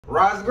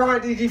Rise and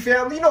grind, DG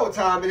family. You know what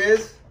time it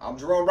is. I'm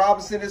Jerome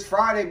Robinson. It's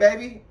Friday,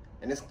 baby.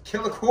 And it's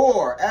Killer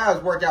Core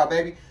abs workout,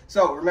 baby.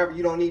 So remember,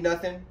 you don't need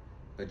nothing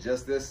but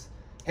just this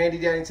handy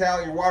dandy towel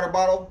and your water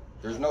bottle.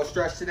 There's no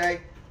stretch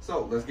today.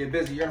 So let's get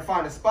busy. You're gonna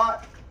find a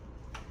spot.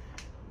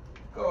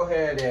 Go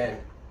ahead and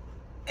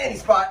any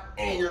spot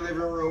in your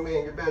living room,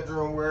 in your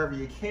bedroom, wherever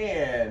you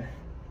can.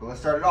 But let's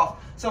start it off.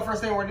 So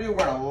first thing we're gonna do,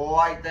 we're gonna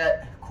light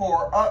that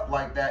core up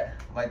like that.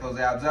 Light those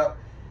abs up.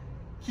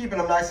 Keeping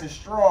them nice and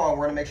strong,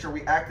 we're gonna make sure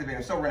we activate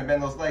them. So we're gonna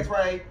bend those legs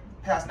right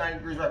past 90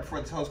 degrees right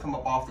before the toes come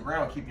up off the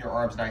ground, keeping your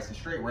arms nice and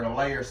straight. We're gonna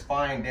lay your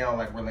spine down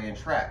like we're laying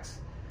tracks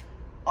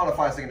on a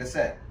 5-second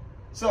descent.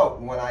 So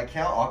when I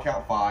count, I'll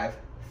count 5,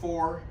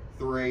 4,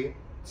 3,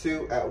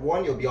 2. At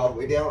 1, you'll be all the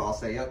way down. I'll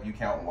say up, you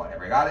count 1.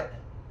 Everybody got it?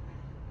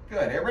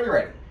 Good, everybody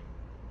ready?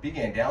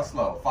 Begin, down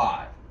slow.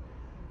 5,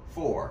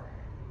 4,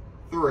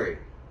 3,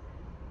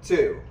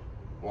 2,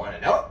 1,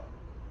 and up.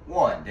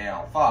 1,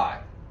 down, 5,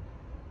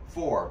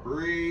 4,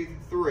 breathe,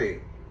 3,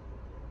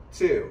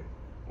 2,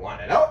 1,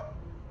 and up.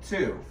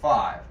 2,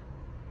 5,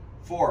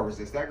 4,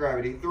 resist that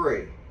gravity,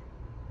 3,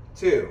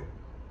 2,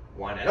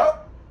 1, and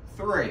up.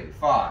 3,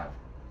 5,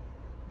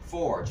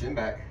 4, chin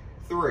back,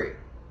 3,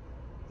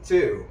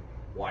 2,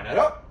 1, and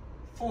up.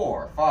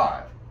 4,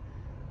 5,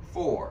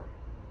 4,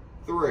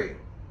 3,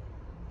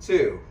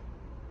 2,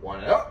 1,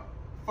 and up.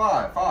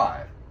 5,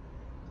 5,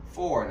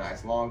 4,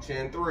 nice long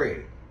chin, 3,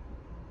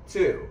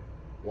 2,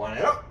 1,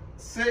 and up.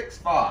 6,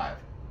 5,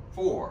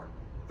 4,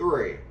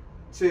 3,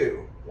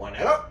 2, 1,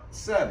 and up.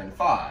 7,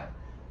 5,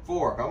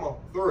 4, come on,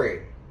 3,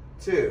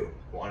 2,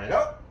 1, and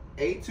up.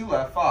 8, 2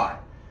 left, 5,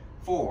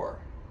 4,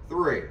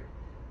 3,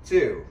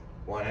 2,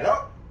 1, and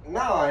up.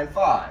 9,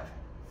 5,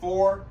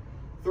 4,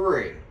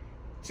 3,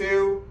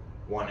 2,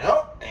 1, and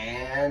up,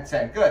 and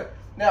 10. Good.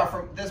 Now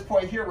from this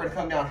point here, we're gonna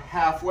come down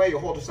halfway.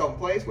 You'll hold yourself in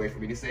place. Wait for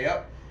me to say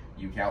up.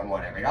 You count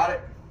 1. Everybody got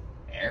it?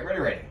 Everybody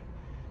ready?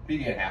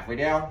 Begin halfway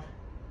down.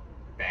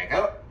 Back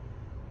up.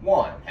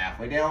 1,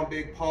 halfway down.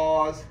 Big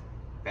pause.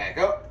 Back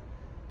up.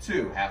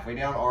 2, halfway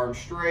down. Arms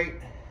straight.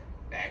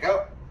 Back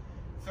up.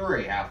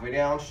 3, halfway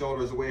down.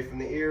 Shoulders away from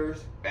the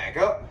ears. Back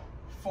up.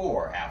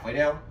 4, halfway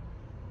down.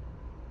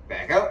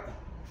 Back up.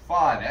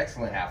 5,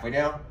 excellent. Halfway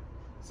down.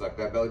 Suck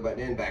that belly button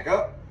in. Back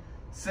up.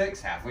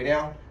 6, halfway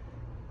down.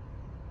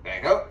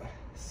 Back up.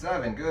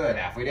 7, good.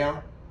 Halfway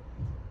down.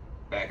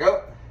 Back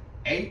up.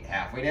 8,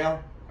 halfway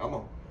down. Come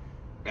on.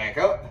 Back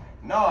up.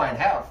 9,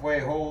 halfway.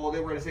 Hold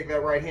it. We're going to take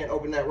that right hand,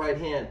 open that right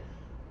hand.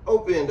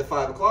 Open to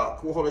 5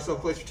 o'clock. We'll hold ourselves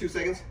in place for 2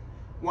 seconds.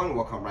 1,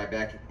 we'll come right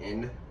back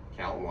in.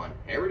 Count 1.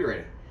 Everybody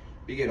ready?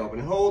 Begin, open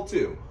and hold.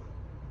 2.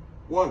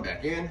 1,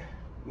 back in.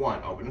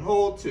 1, open and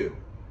hold. 2.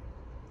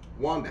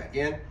 1, back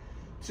in.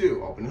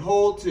 2, open and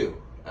hold. 2.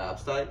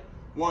 Abs tight.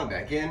 1,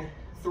 back in.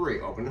 3,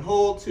 open and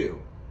hold. 2.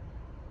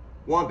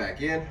 1,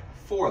 back in.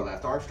 4,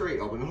 left arm straight,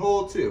 open and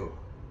hold. 2.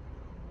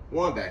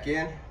 1, back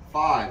in.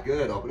 5,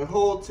 good, open and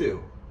hold.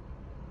 2.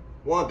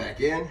 1, back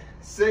in.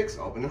 6,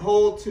 open and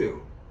hold.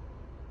 2.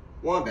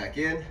 1, back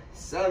in.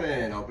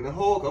 7, open and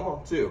hold. Come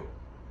on. 2.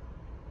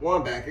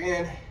 1, back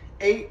in.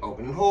 8,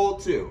 open and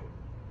hold. 2.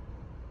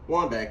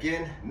 1, back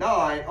in.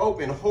 9,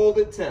 open, hold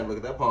it. 10, look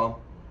at that palm.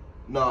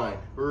 9,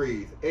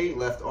 breathe. 8,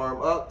 left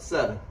arm up.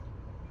 7,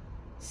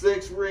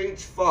 6,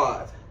 reach.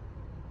 5,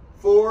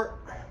 4,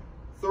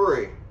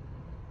 3,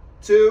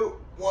 2,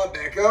 1,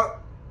 back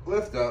up,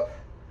 lift up.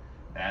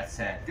 That's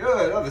 10.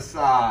 Good, other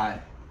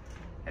side.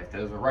 If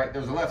there's a right,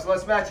 there's a left, so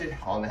let's match it.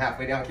 On the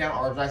halfway down count,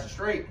 arms nice and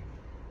straight.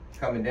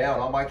 Coming down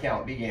on my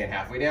count, begin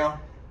halfway down,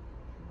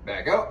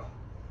 back up.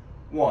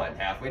 1,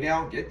 halfway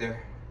down, get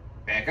there.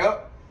 Back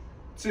up.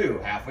 2,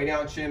 halfway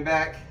down, chin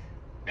back,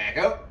 back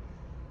up.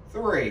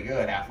 3,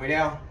 good, halfway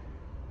down,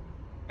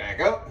 back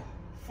up.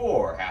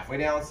 4, halfway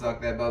down,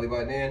 suck that belly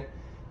button in,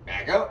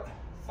 back up.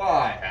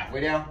 5,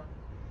 halfway down,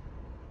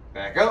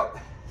 back up.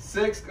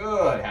 6,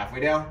 good,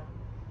 halfway down,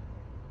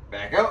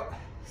 back up.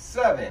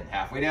 7,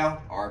 halfway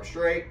down, arms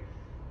straight,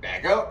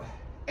 back up.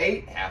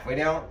 8, halfway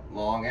down,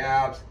 long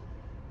abs,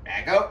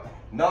 back up.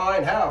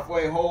 9,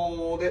 halfway,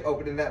 hold it,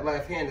 opening that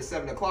left hand to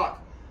 7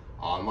 o'clock.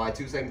 On my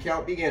 2-second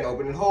count, begin,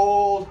 open and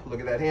hold, look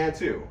at that hand.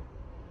 2,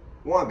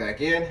 1,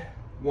 back in.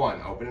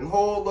 1, open and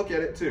hold, look at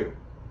it. 2,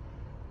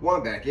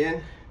 1, back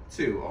in.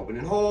 2, open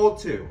and hold.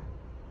 2,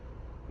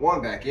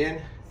 1, back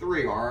in.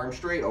 3, arms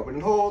straight, open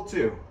and hold.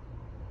 2,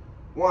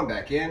 1,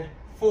 back in.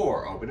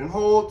 4, open and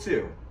hold.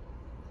 2,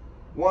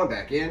 1,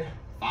 back in.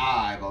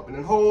 5, open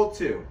and hold.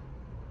 2,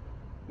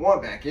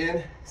 1, back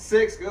in.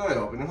 6, good,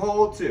 open and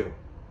hold. 2,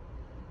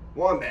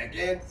 1, back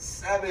in.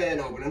 7,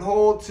 open and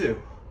hold.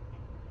 2,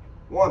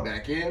 1,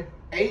 back in.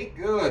 8,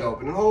 good,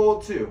 open and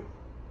hold. 2,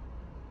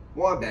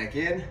 1, back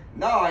in.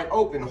 9,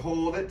 open,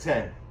 hold it.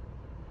 10,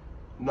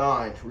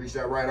 9, reach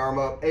that right arm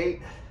up.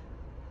 8,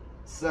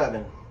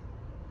 7,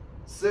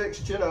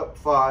 6, chin up.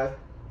 5,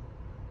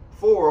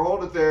 4,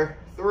 hold it there.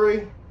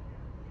 3,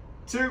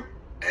 2,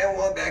 and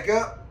 1, back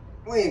up.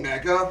 Lean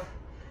back up.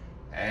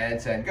 And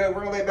 10. Good.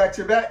 We're going to lay back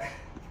to your back.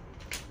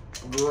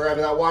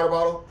 Grabbing that water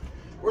bottle.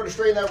 We're going to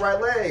straighten that right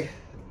leg.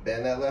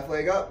 Bend that left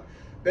leg up.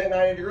 Bent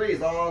 90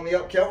 degrees on the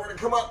up count. We're gonna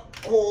come up,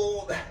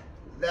 hold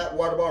that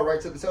water ball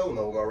right to the toe, and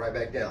then we'll go right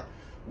back down.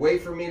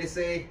 Wait for me to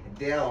say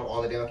down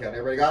on the down count.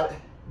 Everybody got it?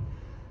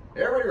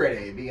 Everybody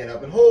ready? Begin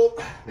up and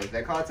hold. Make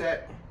that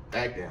contact.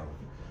 Back down.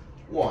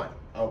 1,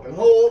 up and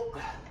hold.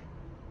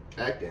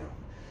 Back down.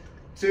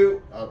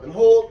 2, up and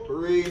hold.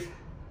 Breathe.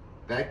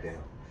 Back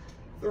down.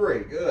 3,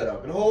 good.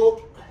 Up and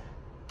hold.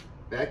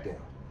 Back down.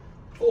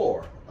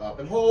 4, up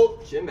and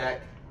hold. Chin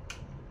back.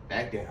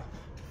 Back down.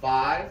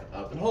 5,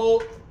 up and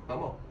hold.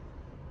 Come on.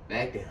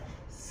 Back down.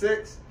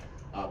 6,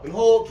 up and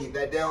hold. Keep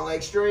that down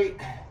leg straight.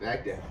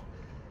 Back down.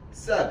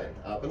 7,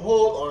 up and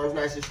hold. Arms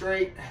nice and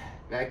straight.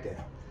 Back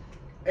down.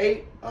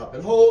 8, up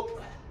and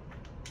hold.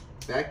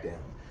 Back down.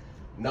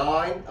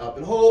 9, up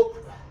and hold.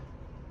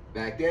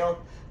 Back down.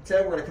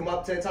 10, we're going to come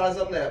up 10 times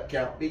on the up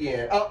count.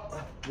 Begin. Up.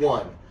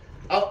 1.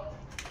 Up.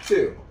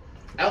 2.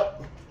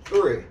 Up.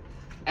 3.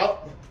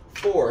 Up.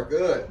 4.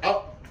 Good.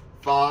 Up.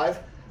 5.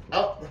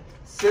 Up.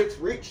 6.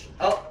 Reach.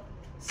 Up.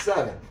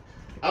 7.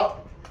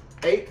 Up.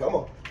 8. Come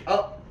on.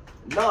 Up.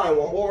 9.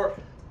 One more.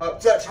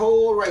 Up. Touch.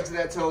 Hold right to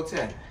that toe.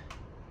 10.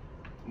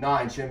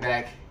 9. Chin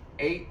back.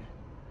 8.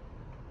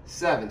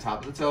 7.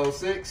 Top of the toe.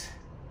 6.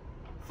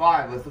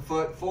 5. Lift the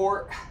foot.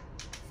 4.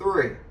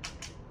 3.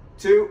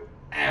 2.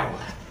 And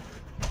 1.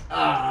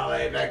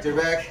 Lay it back to your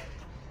back.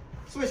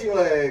 Switching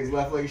legs.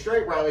 Left leg is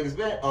straight. Right leg is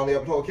bent. On the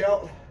up and hold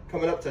count.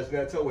 Coming up. Touching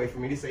that toe. Wait for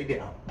me to say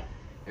down.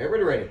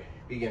 Everybody ready?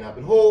 Begin up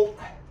and hold.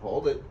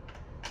 Hold it.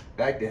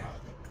 Back down.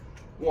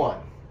 1.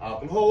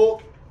 Up and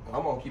hold.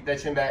 Come on. Keep that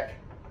chin back.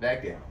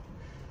 Back down.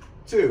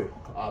 2.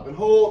 Up and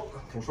hold.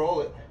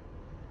 Control it.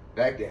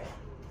 Back down.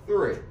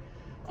 3.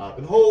 Up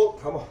and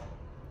hold. Come on.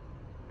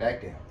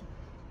 Back down.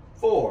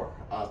 4.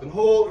 Up and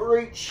hold.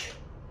 Reach.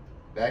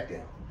 Back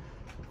down.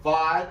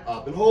 5.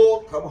 Up and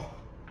hold. Come on.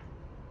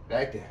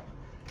 Back down.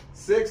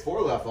 6.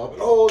 4 left. Up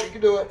and hold. You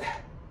can do it.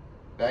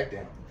 Back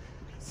down.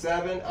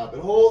 7. Up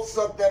and hold.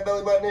 Suck that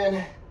belly button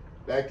in.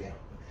 Back down.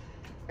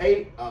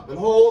 8. Up and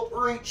hold.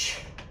 Reach.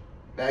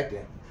 Back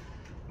down.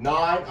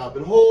 9. Up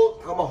and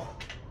hold. Come on.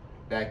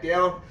 Back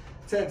down.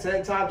 10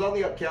 times on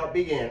the up count.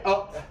 Begin.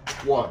 Up.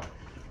 1.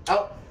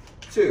 Up.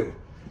 2.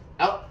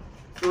 Up.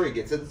 3.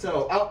 Get to the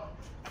toe. Up.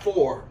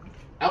 4.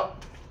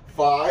 Up.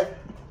 5.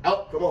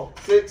 Up. Come on.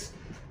 6.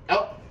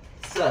 Up.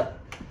 7.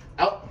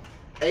 Up.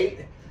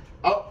 8.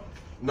 Up.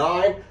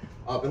 9.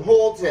 Up and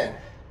hold. 10.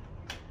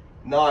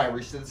 9.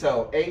 Reach to the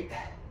toe. 8.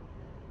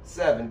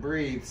 7.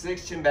 Breathe.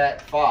 6. Chin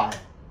back. 5.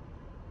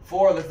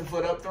 4. Lift the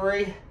foot up.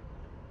 3.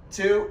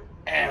 2.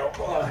 And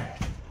 1.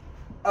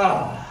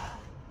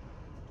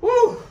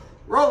 Woo.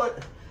 Roll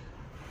it.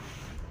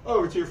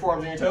 Over to your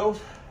forearms and your toes.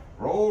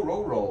 Roll,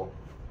 roll, roll.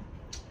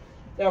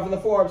 Now from the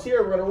forearms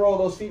here, we're going to roll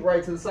those feet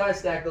right to the side,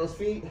 stack those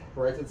feet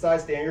right to the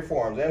side, stay on your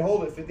forearms, and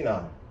hold it.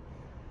 59,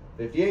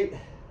 58,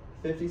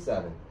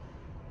 57,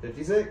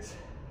 56,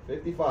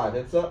 55,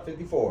 hips up,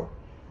 54,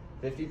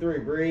 53,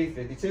 breathe,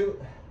 52,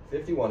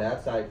 51,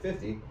 abs tight,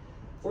 50,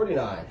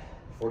 49,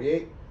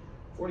 48,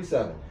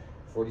 47,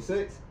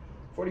 46,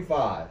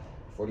 45,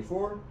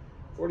 44,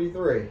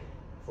 43,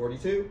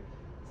 42,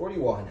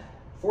 41,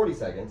 40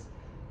 seconds,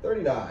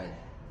 39,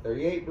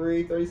 38,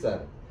 breathe,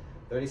 37,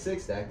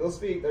 36, stack those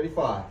feet,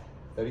 35,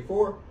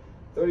 34,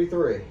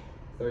 33,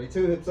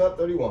 32, hips up,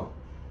 31,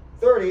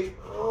 30,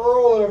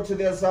 roll it over to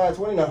the other side,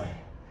 29,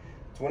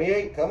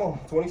 28, come on,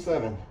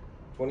 27,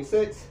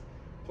 26,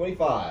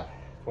 25,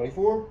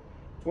 24,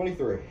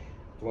 23,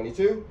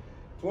 22,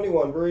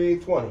 21,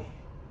 breathe, 20,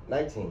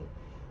 19,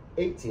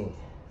 18,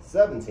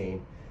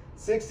 17,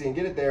 16,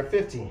 get it there,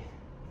 15,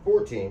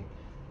 14,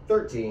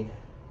 13,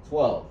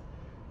 12,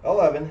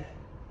 11,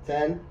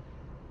 10,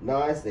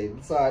 9, stay to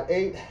the side,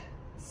 8,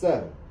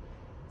 7,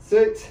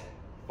 6,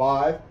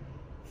 5,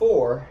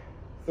 4,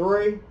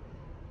 3,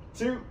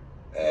 2,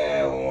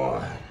 and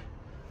 1.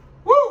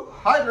 Woo!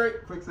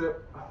 Hydrate. Quick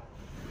sip.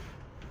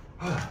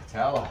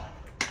 Towel.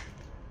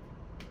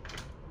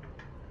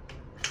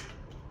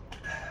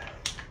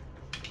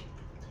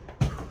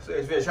 So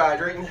as you finish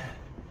hydrating,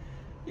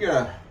 you're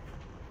gonna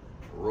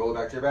roll it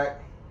back to your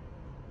back.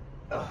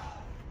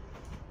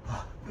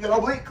 We got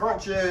oblique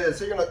crunches.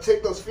 So you're gonna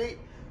take those feet,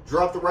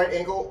 drop the right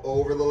ankle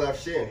over the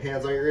left shin.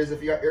 Hands on your ears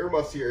if you got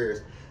earmuffs to your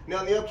ears. Now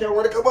on the up count,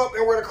 we're gonna come up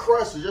and we're gonna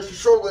crunch. So just your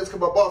shoulder blades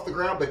come up off the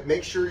ground, but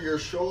make sure your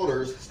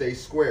shoulders stay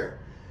square.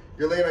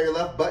 You're laying on your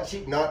left butt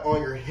cheek, not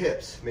on your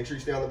hips. Make sure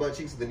you stay on the butt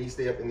cheek so the knees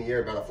stay up in the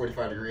air, about a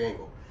 45-degree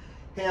angle.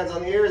 Hands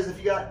on the ears if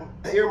you got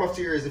earmuffs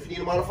to your ears. If you need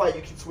to modify,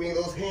 you can swing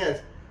those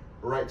hands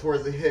right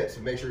towards the hips.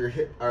 So make sure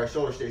your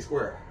shoulders stay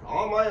square.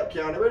 On my up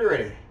count,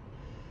 ready?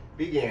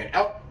 Begin.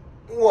 Out.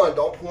 1,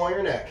 don't pull on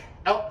your neck.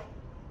 Out.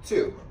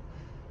 2.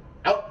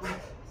 Out.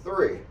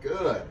 3,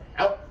 good.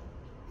 Out.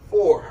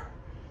 4.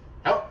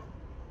 Out.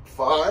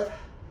 5.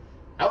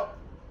 Out.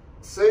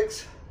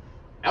 6.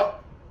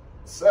 Out.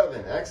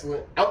 7,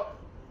 excellent. Out.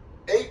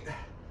 8.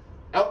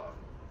 Out.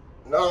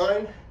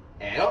 9.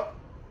 And out.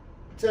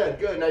 10,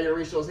 good. Now you're gonna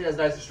reach those hands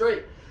nice and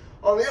straight.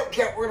 On the up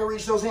count, we're gonna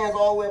reach those hands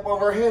all the way up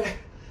over our head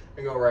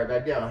and go right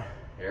back down.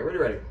 Everybody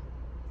ready?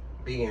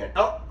 Begin.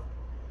 Out.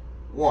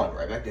 1,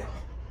 right back down.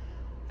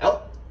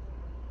 Out.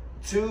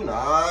 2,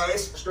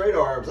 nice. Straight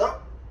arms,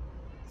 up.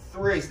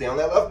 3, stay on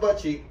that left butt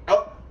cheek,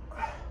 up.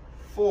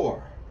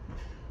 4,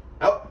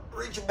 up,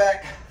 reach it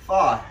back.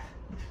 5,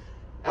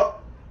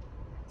 up.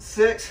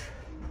 6,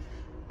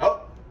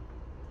 up.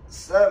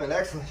 7,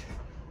 excellent.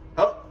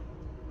 Up.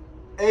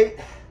 8,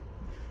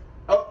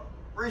 up,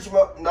 reach them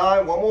up.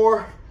 9, one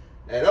more,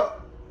 and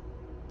up.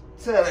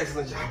 10,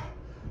 excellent job.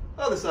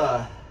 Other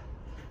side.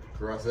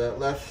 Cross that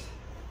left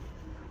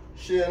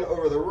shin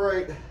over the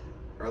right,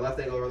 or left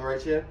ankle over the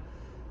right shin.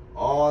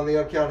 On the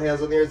up count,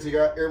 hands on the ears. So you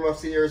got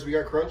earmuffs to ears. We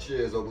got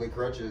crunches, oblique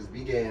crunches.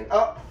 Begin.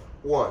 Up.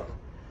 1.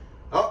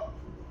 Up.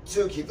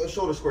 2. Keep those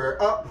shoulders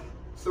square. Up.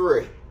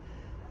 3.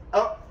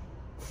 Up.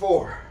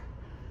 4.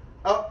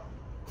 Up.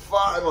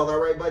 5 on that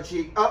right butt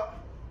cheek.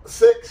 Up.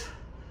 6.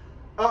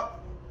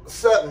 Up.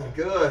 7.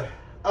 Good.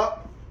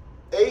 Up.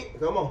 8.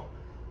 Come on.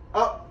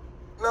 Up.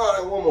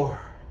 9. One more.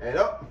 And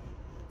up.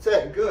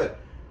 10. Good.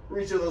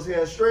 Reach those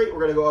hands straight. We're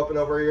going to go up and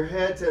over your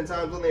head 10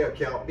 times on the up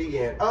count.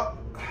 Begin. Up.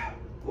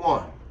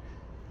 1.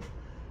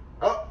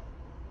 Up.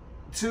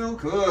 2.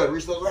 Good.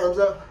 Reach those arms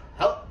up.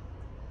 Up.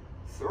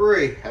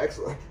 3.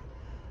 Excellent.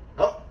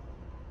 Up.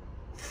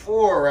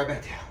 4. Right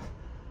back down.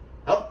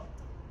 Up.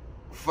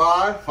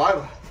 5. 5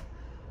 left.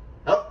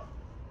 Up.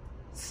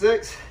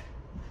 6.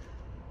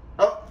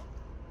 Up.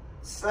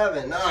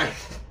 7. 9.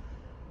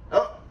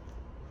 Up.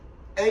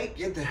 8.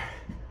 Get there.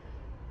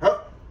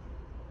 Up.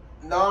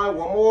 9.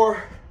 One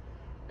more.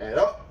 And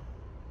up.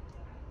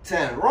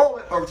 10. Roll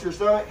it over to your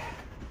stomach.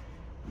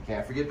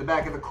 Can't forget the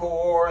back of the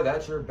core.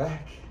 That's your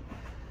back.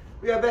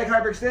 We got back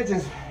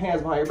hyperextensions.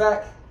 Hands behind your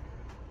back.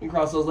 You can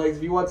cross those legs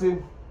if you want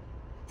to.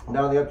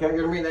 Now on the up count,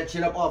 you're going to bring that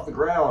chin up off the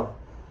ground.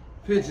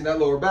 Pinching that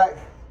lower back,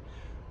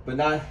 but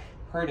not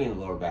hurting the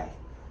lower back.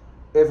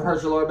 If it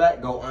hurts your lower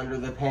back, go under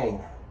the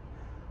pain.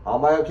 On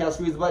my up count,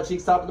 squeeze the butt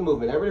cheeks, top of the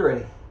movement. Everybody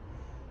ready?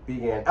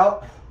 Begin.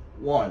 Up.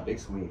 1. Big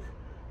squeeze.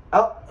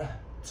 Up.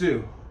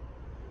 2.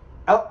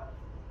 Up.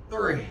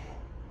 3.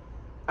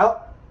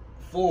 Up.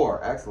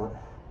 4. Excellent.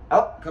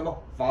 Up. Come on.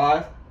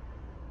 5.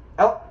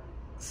 Up.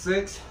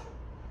 6.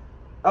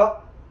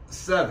 Up.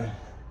 7.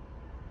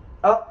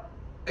 Up.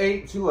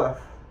 8. 2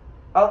 left.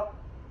 Up.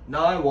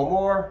 9. One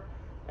more.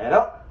 And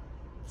up.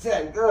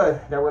 10. Good.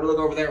 Now we're going to look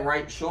over that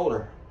right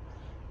shoulder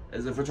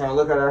as if we're trying to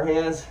look at our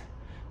hands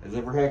as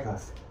if we're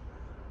handcuffed.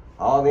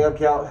 On the up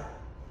count,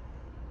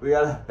 we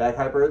got a back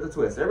hyper at the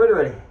twist. Everybody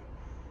ready?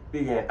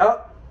 Begin.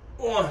 Up.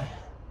 1.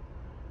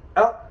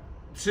 Up.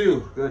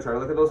 2. Good. Try to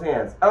look at those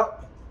hands.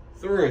 Up.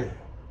 3.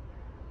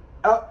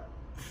 Up.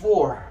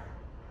 4.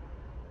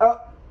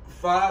 Up.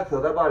 5.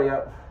 Fill that body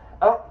up.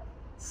 Up.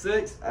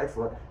 6.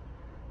 Excellent.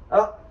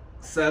 Up.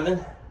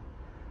 7.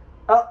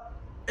 Up.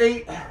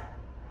 8.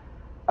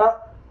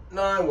 Up.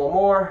 9. One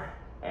more.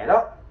 And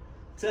up.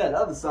 10.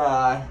 Other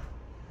side.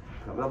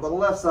 Coming up on the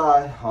left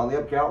side. On the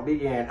up count,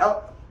 begin.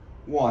 Up.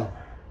 1.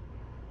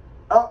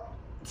 Up.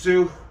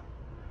 2.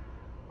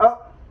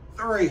 Up.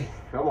 3.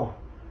 Come on.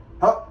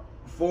 Up.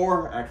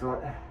 4.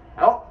 Excellent.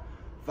 Up.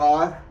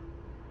 5.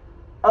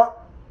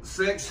 Up.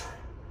 6.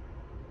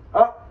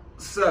 Up.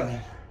 7.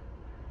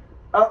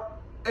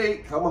 Up.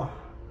 8. Come on.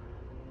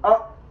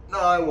 Up.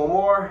 9. One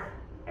more.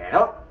 And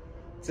up.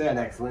 10.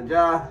 Excellent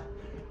job.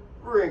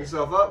 Bring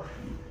yourself up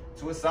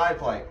to a side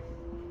plank.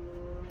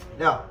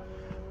 Now,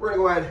 we're going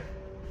to go ahead and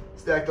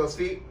stack those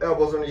feet,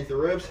 elbows underneath the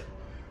ribs.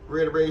 We're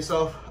going to bring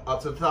yourself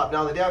up to the top.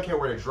 Now, on the down count,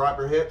 we're going to drop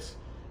your hips.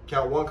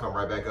 Count 1, come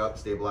right back up,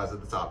 stabilize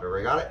at the top.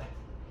 Everybody got it?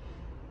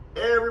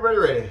 Everybody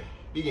ready?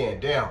 Begin.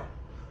 Down.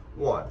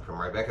 1, come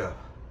right back up.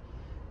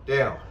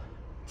 Down.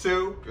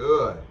 2,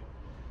 good.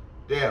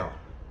 Down.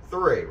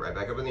 3, right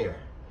back up in the air.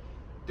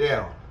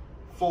 Down.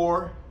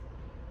 4,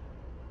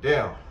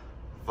 down.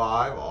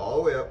 5, all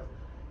the way up.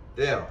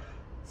 Down.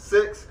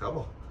 6, come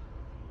on.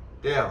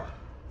 Down.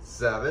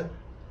 7,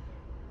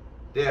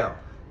 down.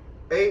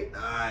 8,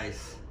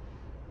 nice.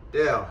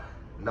 Down.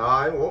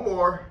 9, one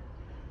more.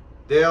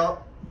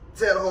 Down.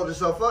 10, hold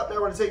yourself up. Now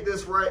we're gonna take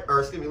this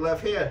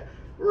left hand.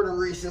 We're gonna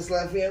reach this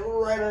left hand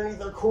right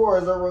underneath our core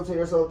as I rotate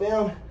ourselves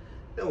down.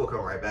 Then we'll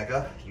come right back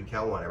up. You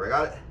count 1. Everybody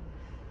got it?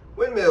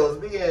 Windmills,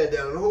 begin.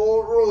 Down and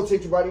hold.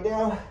 Rotate your body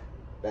down.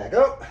 Back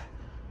up.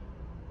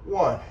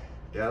 1,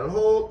 down and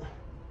hold.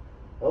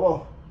 Come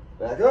on.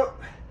 Back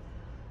up.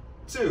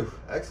 2,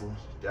 excellent.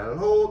 Down and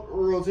hold.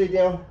 Rotate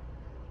down.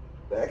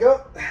 Back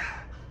up.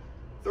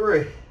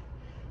 3,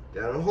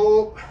 down and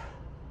hold.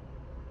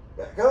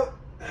 Back up.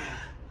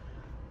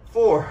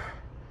 4,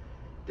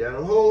 down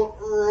and hold.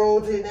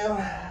 Rotate down.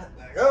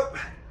 Back up.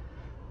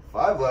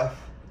 5 left.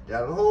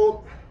 Down and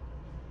hold.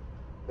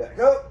 Back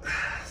up.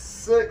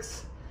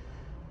 6,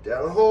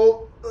 down and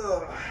hold.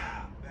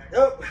 Back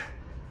up.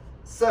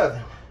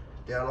 7,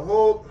 down and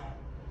hold.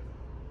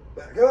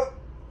 Back up.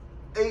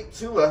 8,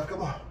 2 left.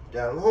 Come on.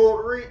 Down and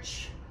hold.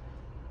 Reach.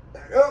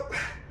 Back up.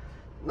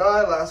 9,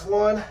 last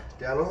one.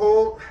 Down and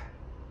hold.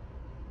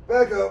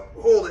 Back up.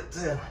 Hold it.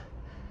 10,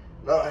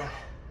 9,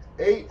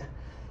 8,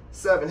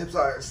 7. Hips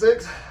higher.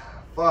 6,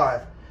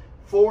 5,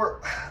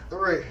 4,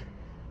 3,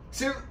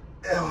 2,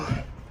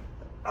 and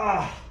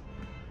 1.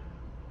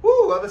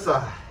 Woo, other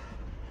side.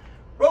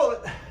 Roll it.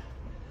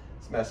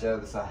 Smash it out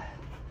of the side.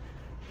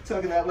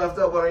 Tucking that left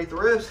elbow underneath the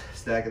ribs,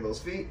 stacking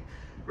those feet.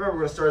 Remember,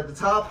 we're gonna start at the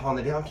top on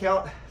the down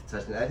count,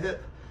 touching that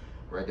hip,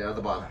 right down at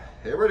the bottom.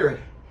 Everybody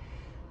ready?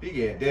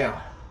 Begin.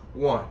 Down.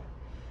 1.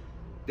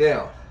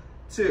 Down.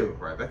 2.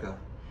 Right back up.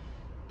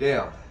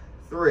 Down.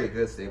 3.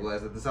 Good.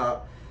 Stabilize at the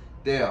top.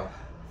 Down.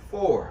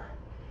 4.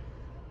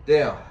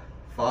 Down.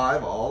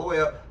 5. All the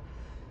way up.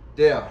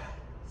 Down.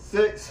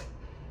 6.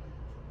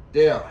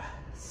 Down.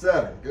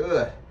 7.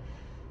 Good.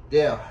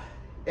 Down.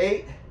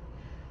 8.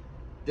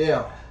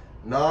 Down.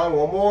 9.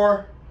 One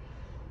more.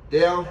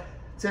 Down.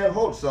 10.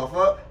 Hold yourself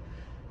up.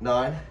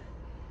 9.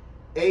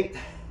 8.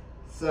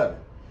 7.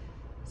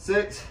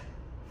 6.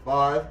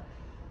 5.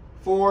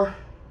 4.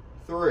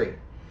 3.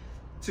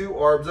 2.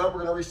 Arms up.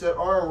 We're going to reach that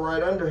arm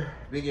right under.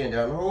 Begin.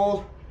 Down and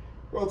hold.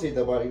 Rotate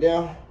the body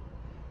down.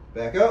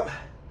 Back up.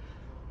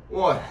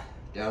 1.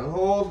 Down and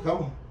hold. Come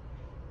on.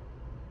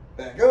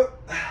 Back up.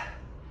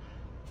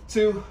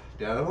 2.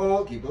 Down and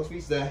hold. Keep those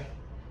feet stacked.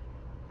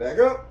 Back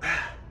up.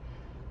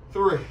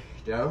 3.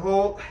 Down and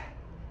hold.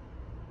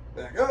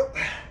 Back up.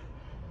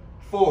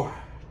 4.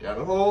 Down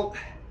and hold.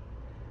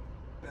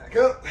 Back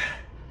up.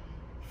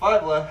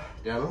 5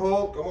 left. Down and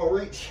hold. Come on,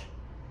 reach.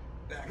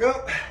 Back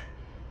up.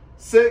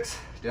 6.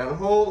 Down and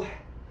hold.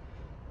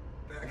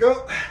 Back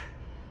up.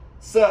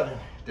 7.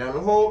 Down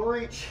and hold.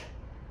 Reach.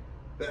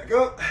 Back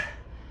up.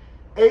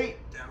 8.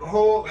 Down and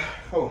hold.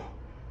 Come on.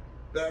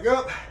 Back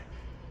up.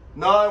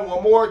 9.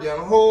 One more. Down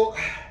and hold.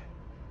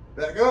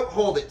 Back up.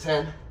 Hold it.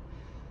 10.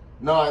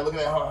 9. Look at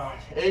that.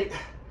 8.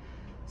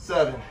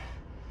 7.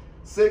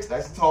 6.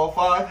 Nice and tall.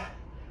 5.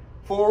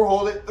 4.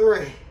 Hold it.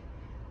 3.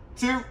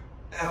 2.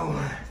 And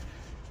 1.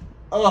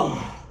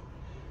 Oh.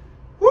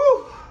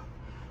 Woo.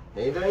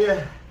 Ain't done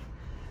yet.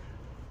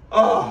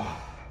 Oh.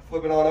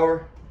 Flipping on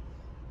over.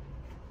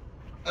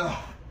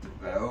 Oh.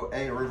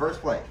 A reverse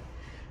plank.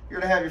 You're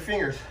going to have your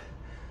fingers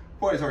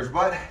pointed towards your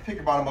butt. Pick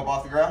your bottom up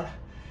off the ground.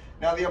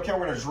 Now the up count,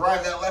 we're going to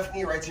drive that left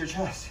knee right to your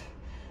chest.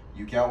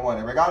 You count 1.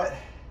 Everybody got it?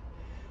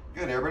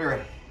 Good. Everybody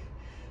ready?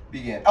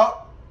 Begin.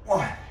 Up.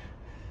 1.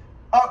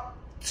 Up.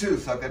 2.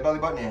 Suck that belly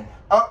button in.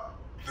 Up.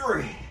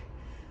 3.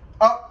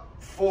 Up.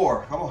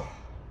 4. Come on.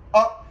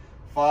 Up.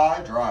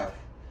 5. Drive.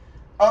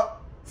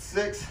 Up.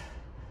 6.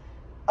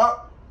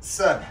 Up.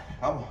 7.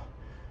 Come on.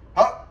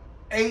 Up.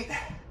 8.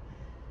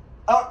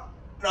 Up.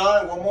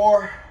 9. One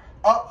more.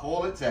 Up.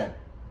 Hold it. 10.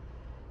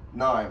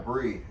 9.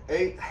 Breathe.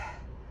 8.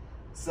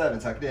 7.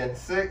 Tuck it in.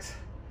 6.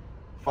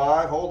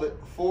 5. Hold it.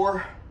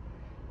 4.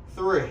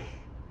 3.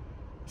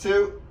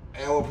 2.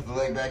 And we'll put the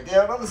leg back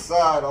down on the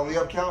side on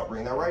the up count.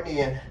 Bring that right knee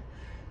in.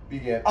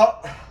 Begin.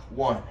 Up.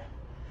 1.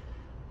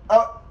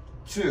 Up.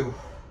 2.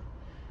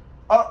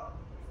 Up.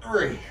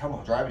 3. Come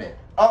on. Drive it in.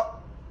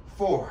 Up.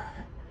 4.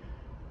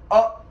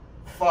 Up.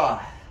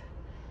 5.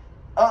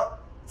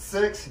 Up.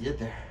 6. Get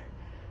there.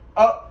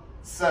 Up.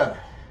 7.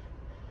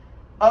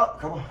 Up.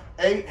 Come on.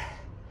 8.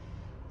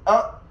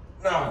 Up.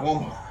 9.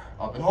 One more.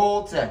 Up and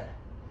hold. 10.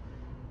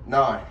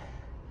 9.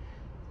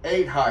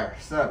 8. Higher.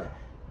 7.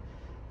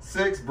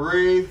 6.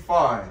 Breathe.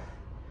 5.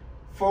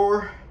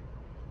 4.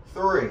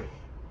 3.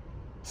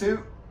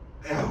 2.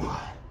 And 1.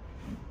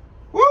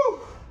 Woo!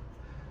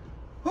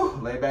 Woo.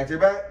 Lay back to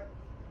your back.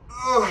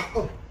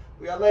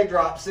 We got leg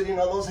drop. Sitting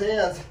on those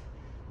hands.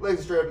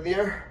 Legs straight up in the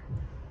air.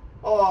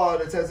 Oh,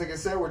 the 10-second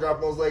set, we're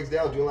dropping those legs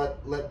down. Do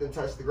not let them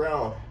touch the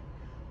ground.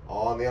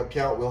 On the up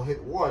count, we'll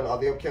hit 1.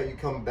 On the up count, you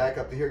come back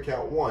up to here,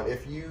 count 1.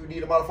 If you need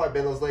to modify,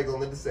 bend those legs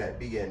on the descent.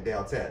 Begin.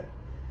 Down. 10.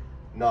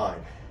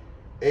 9.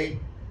 8.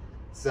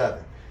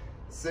 7.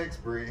 6.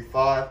 Breathe.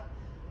 5.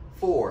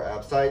 4.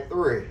 Abs tight.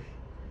 3.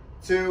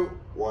 2.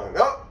 1. And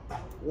up.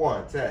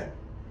 1. 10.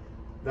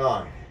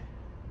 9.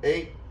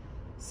 8.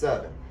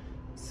 7.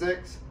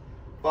 6.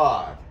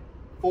 5.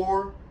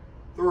 4.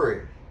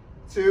 3.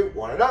 2.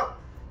 1. And up.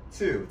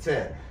 2.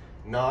 10.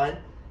 9.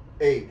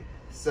 8.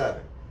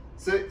 7.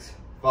 6.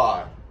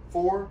 5.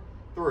 4.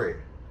 3.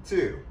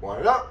 2. 1.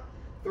 And up.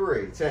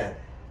 3. 10.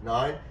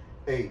 9.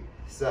 8.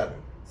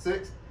 7.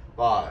 6.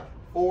 5.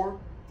 4.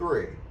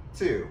 3.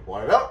 2.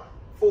 1. And up.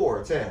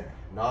 4. 10.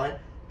 9.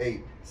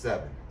 8.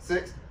 7.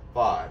 6.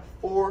 5.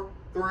 4.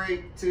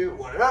 3. 2.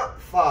 1. And up.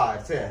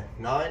 5. 10.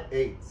 9.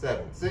 8.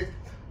 7. 6.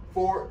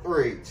 4.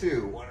 3.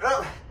 2. 1. And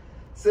up.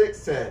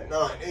 6, 10,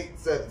 9, 8,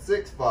 7,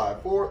 6,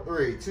 5, 4,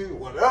 3, 2,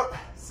 1, and up.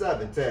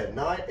 7, 10,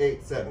 9,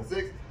 8, 7,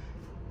 6,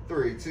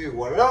 3, 2,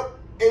 1, and up.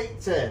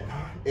 8, 10,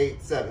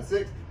 8, 7,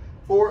 6,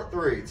 4,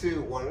 3,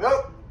 2, 1, and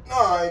up.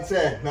 9,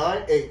 10,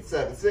 9, 8,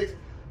 7, 6,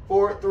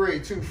 4, 3,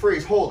 2,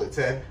 freeze. Hold it.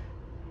 10,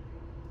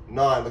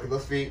 9, look at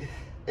those feet.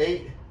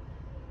 8,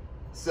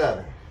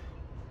 7,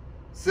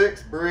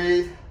 6,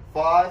 breathe.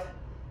 5,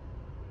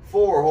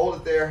 4, hold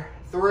it there.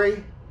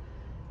 3,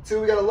 2,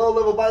 we got a low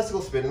level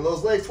bicycle spin in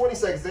those legs. 20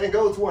 seconds, then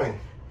go. 20,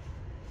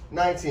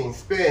 19,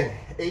 spin.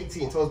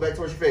 18, toes back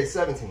towards your face.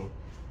 17,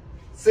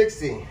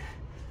 16,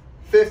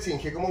 15,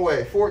 kick them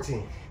away.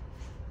 14,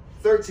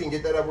 13,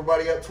 get that upper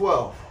body up.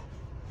 12,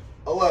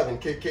 11,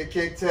 kick, kick,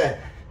 kick. 10,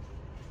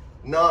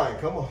 9,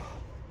 come on.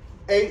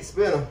 8,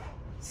 spin them.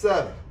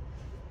 7,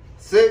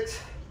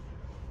 6,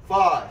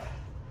 5,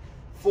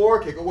 4,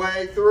 kick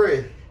away,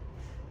 3,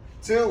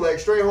 2, leg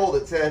straight, hold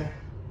it, 10,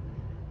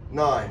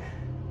 9,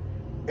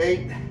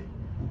 8,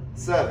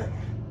 7,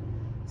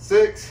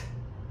 6,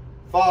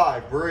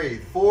 5,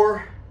 breathe,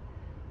 4,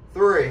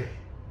 3,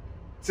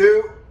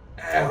 2,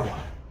 and 1.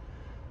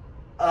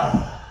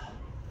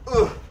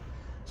 That's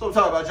what I'm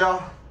talking about,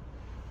 y'all.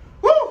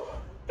 Woo!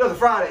 Another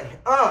Friday.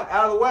 Out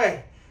of the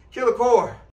way. Kill the core.